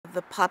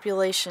the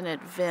population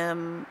at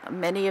VIM,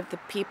 many of the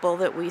people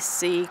that we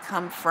see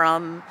come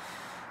from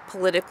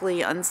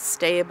politically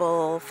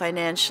unstable,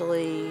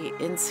 financially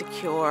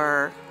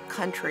insecure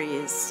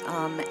countries,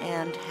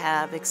 and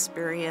have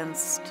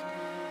experienced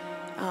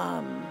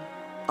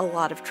a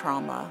lot of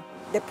trauma.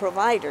 The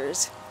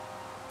providers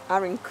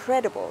are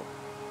incredible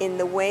in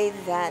the way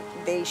that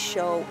they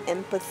show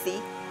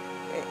empathy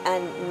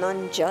and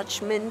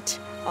non-judgment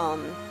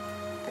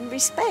and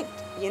respect,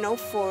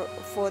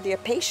 for their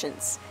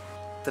patients.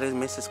 3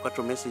 meses,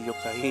 4 meses yo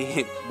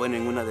caí,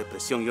 en una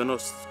depresión. Yo no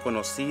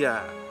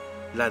conocía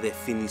la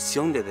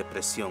definición de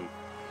depresión,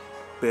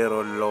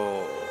 pero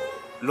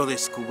lo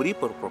descubrí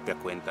por propia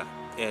cuenta.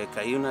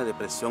 Caí en una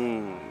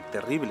depresión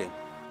terrible.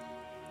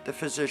 The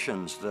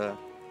physicians, the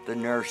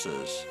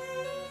nurses,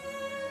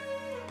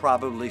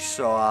 probably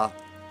saw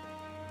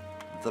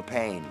the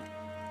pain.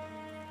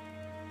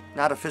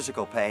 Not a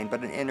physical pain,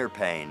 but an inner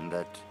pain,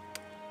 that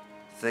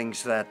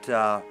things that,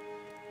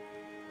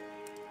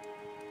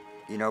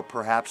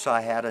 perhaps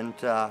I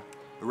hadn't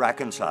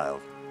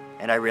reconciled,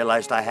 and I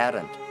realized I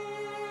hadn't.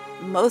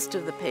 Most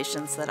of the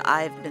patients that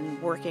I've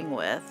been working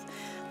with,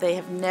 they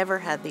have never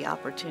had the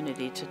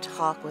opportunity to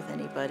talk with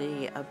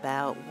anybody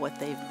about what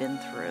they've been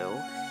through,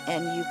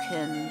 and you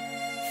can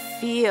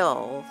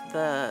feel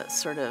the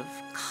sort of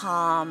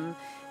calm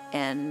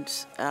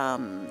and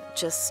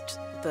just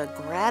the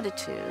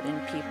gratitude in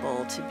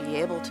people to be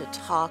able to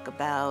talk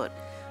about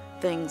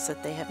things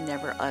that they have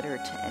never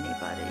uttered to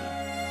anybody.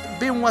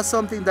 BIM was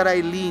something that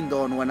I leaned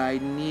on when I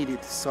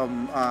needed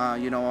some,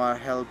 a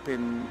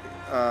helping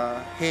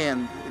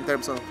hand in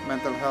terms of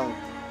mental health.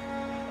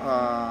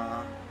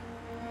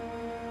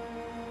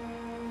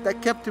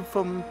 That kept it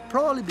from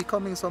probably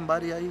becoming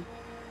somebody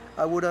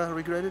I would have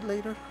regretted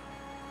later.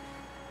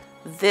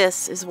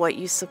 This is what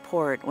you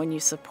support when you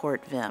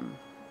support VIM.